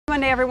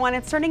Sunday, everyone.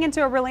 It's turning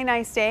into a really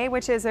nice day,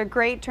 which is a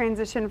great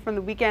transition from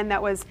the weekend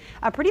that was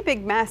a pretty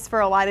big mess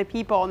for a lot of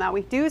people. Now,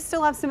 we do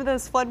still have some of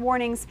those flood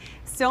warnings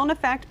still in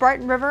effect.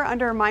 Barton River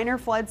under a minor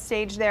flood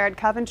stage there at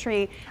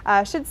Coventry.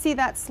 Should see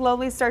that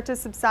slowly start to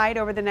subside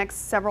over the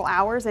next several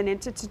hours and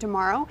into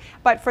tomorrow.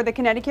 But for the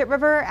Connecticut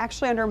River,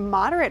 actually under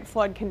moderate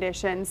flood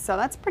conditions. So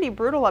that's pretty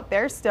brutal up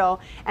there still.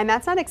 And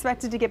that's not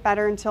expected to get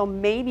better until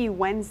maybe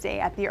Wednesday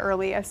at the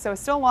earliest. So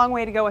still a long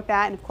way to go with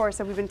that. And of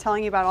course, as we've been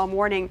telling you about all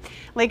morning,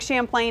 Lake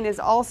Champlain is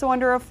also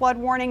under a flood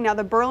warning. Now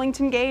the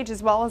Burlington gauge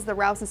as well as the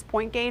Rouse's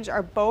Point gauge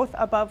are both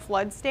above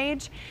flood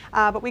stage,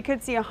 but we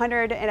could see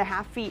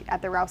 100.5 feet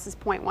at the Rouse's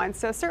Point one.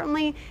 So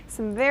certainly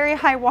some very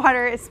high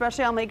water,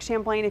 especially on Lake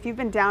Champlain. If you've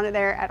been down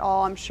there at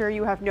all, I'm sure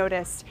you have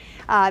noticed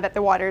that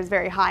the water is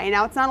very high. And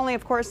now it's not only,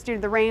 of course, due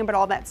to the rain, but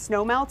all that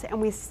snow melt,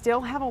 and we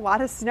still have a lot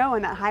of snow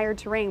in that higher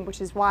terrain,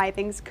 which is why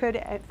things could,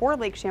 for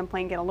Lake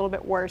Champlain, get a little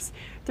bit worse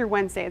through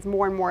Wednesday as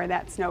more and more of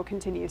that snow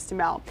continues to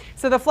melt.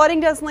 So the flooding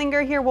does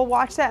linger here. We'll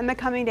watch that in the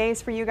coming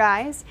days for you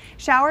guys.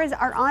 Showers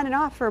are on and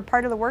off for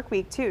part of the work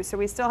week too, so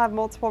we still have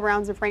multiple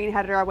rounds of rain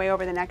headed our way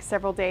over the next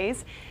several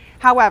days.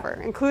 However,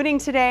 including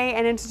today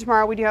and into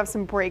tomorrow, we do have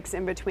some breaks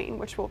in between,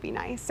 which will be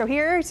nice. So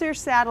here's your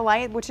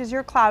satellite, which is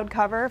your cloud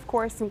cover. Of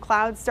course, some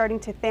clouds starting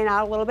to thin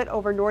out a little bit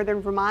over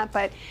northern Vermont,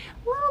 but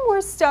a little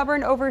more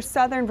stubborn over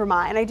southern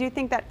Vermont. And I do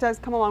think that does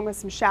come along with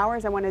some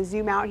showers. I want to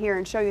zoom out here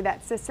and show you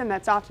that system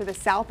that's off to the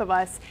south of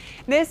us.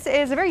 This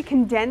is a very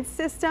condensed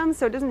system,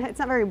 so it's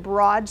not very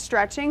broad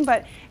stretching,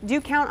 but do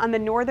count on the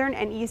northern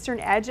and eastern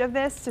edge of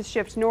this to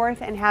shift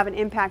north and have an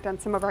impact on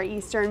some of our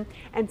eastern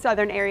and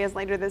southern areas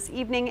later this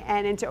evening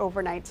and into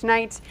overnight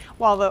tonight,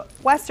 while the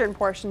western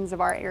portions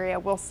of our area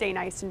will stay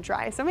nice and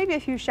dry. So maybe a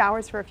few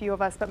showers for a few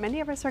of us, but many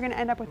of us are going to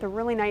end up with a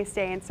really nice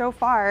day. And so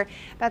far,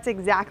 that's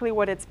exactly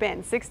what it's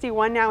been.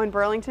 61 now in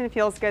Burlington, it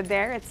feels good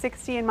there. It's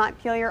 60 in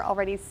Montpelier,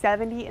 already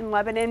 70 in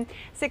Lebanon,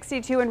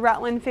 62 in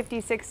Rutland,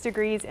 56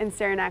 degrees in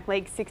Saranac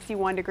Lake,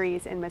 61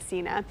 degrees in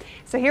Messina.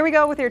 So here we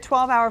go with your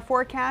 12-hour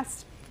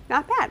forecast.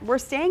 Not bad. We're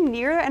staying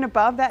near and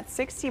above that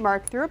 60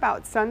 mark through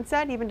about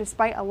sunset, even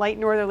despite a light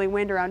northerly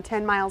wind around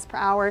 10 miles per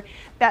hour.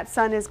 That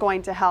sun is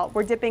going to help.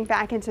 We're dipping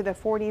back into the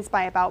 40s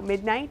by about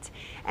midnight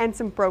and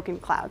some broken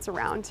clouds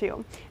around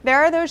too.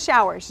 There are those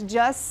showers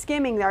just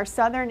skimming our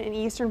southern and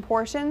eastern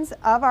portions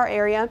of our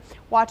area.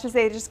 Watch as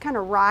they just kind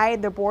of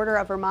ride the border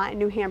of Vermont and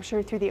New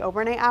Hampshire through the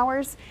overnight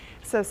hours.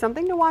 So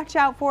something to watch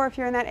out for if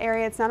you're in that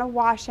area. It's not a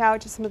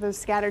washout, just some of those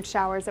scattered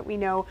showers that we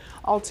know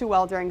all too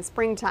well during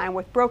springtime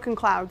with broken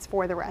clouds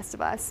for the rest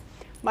of us.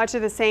 Much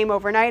of the same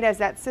overnight as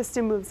that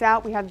system moves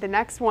out. We have the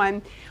next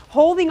one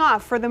holding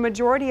off for the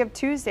majority of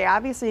Tuesday.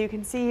 Obviously, you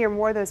can see here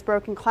more of those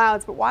broken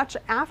clouds, but watch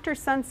after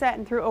sunset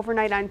and through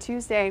overnight on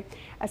Tuesday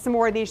as some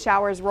more of these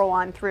showers roll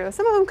on through.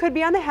 Some of them could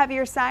be on the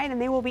heavier side,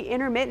 and they will be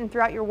intermittent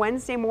throughout your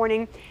Wednesday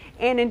morning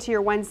and into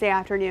your Wednesday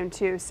afternoon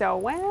too. So,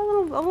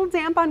 well, a little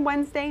damp on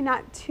Wednesday,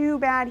 not too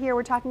bad here.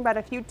 We're talking about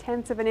a few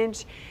tenths of an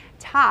inch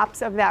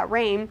tops of that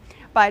rain,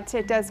 but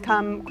it does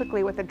come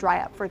quickly with a dry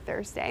up for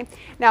Thursday.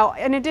 Now,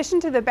 in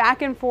addition to the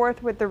back and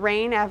forth with the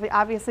rain,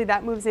 obviously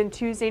that moves in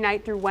Tuesday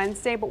night through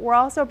Wednesday, but we're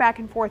also back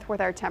and forth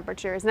with our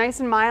temperatures. Nice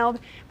and mild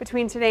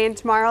between today and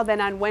tomorrow.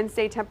 Then on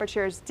Wednesday,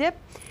 temperatures dip.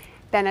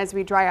 Then as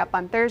we dry up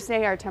on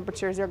Thursday, our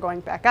temperatures are going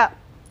back up.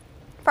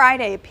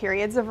 Friday,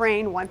 periods of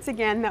rain once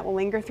again that will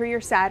linger through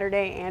your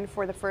Saturday and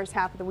for the first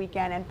half of the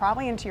weekend, and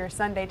probably into your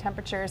Sunday.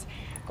 Temperatures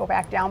go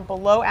back down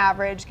below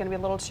average, going to be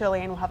a little chilly,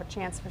 and we'll have a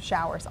chance for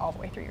showers all the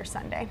way through your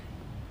Sunday.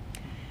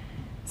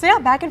 So yeah,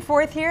 back and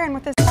forth here, and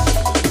with this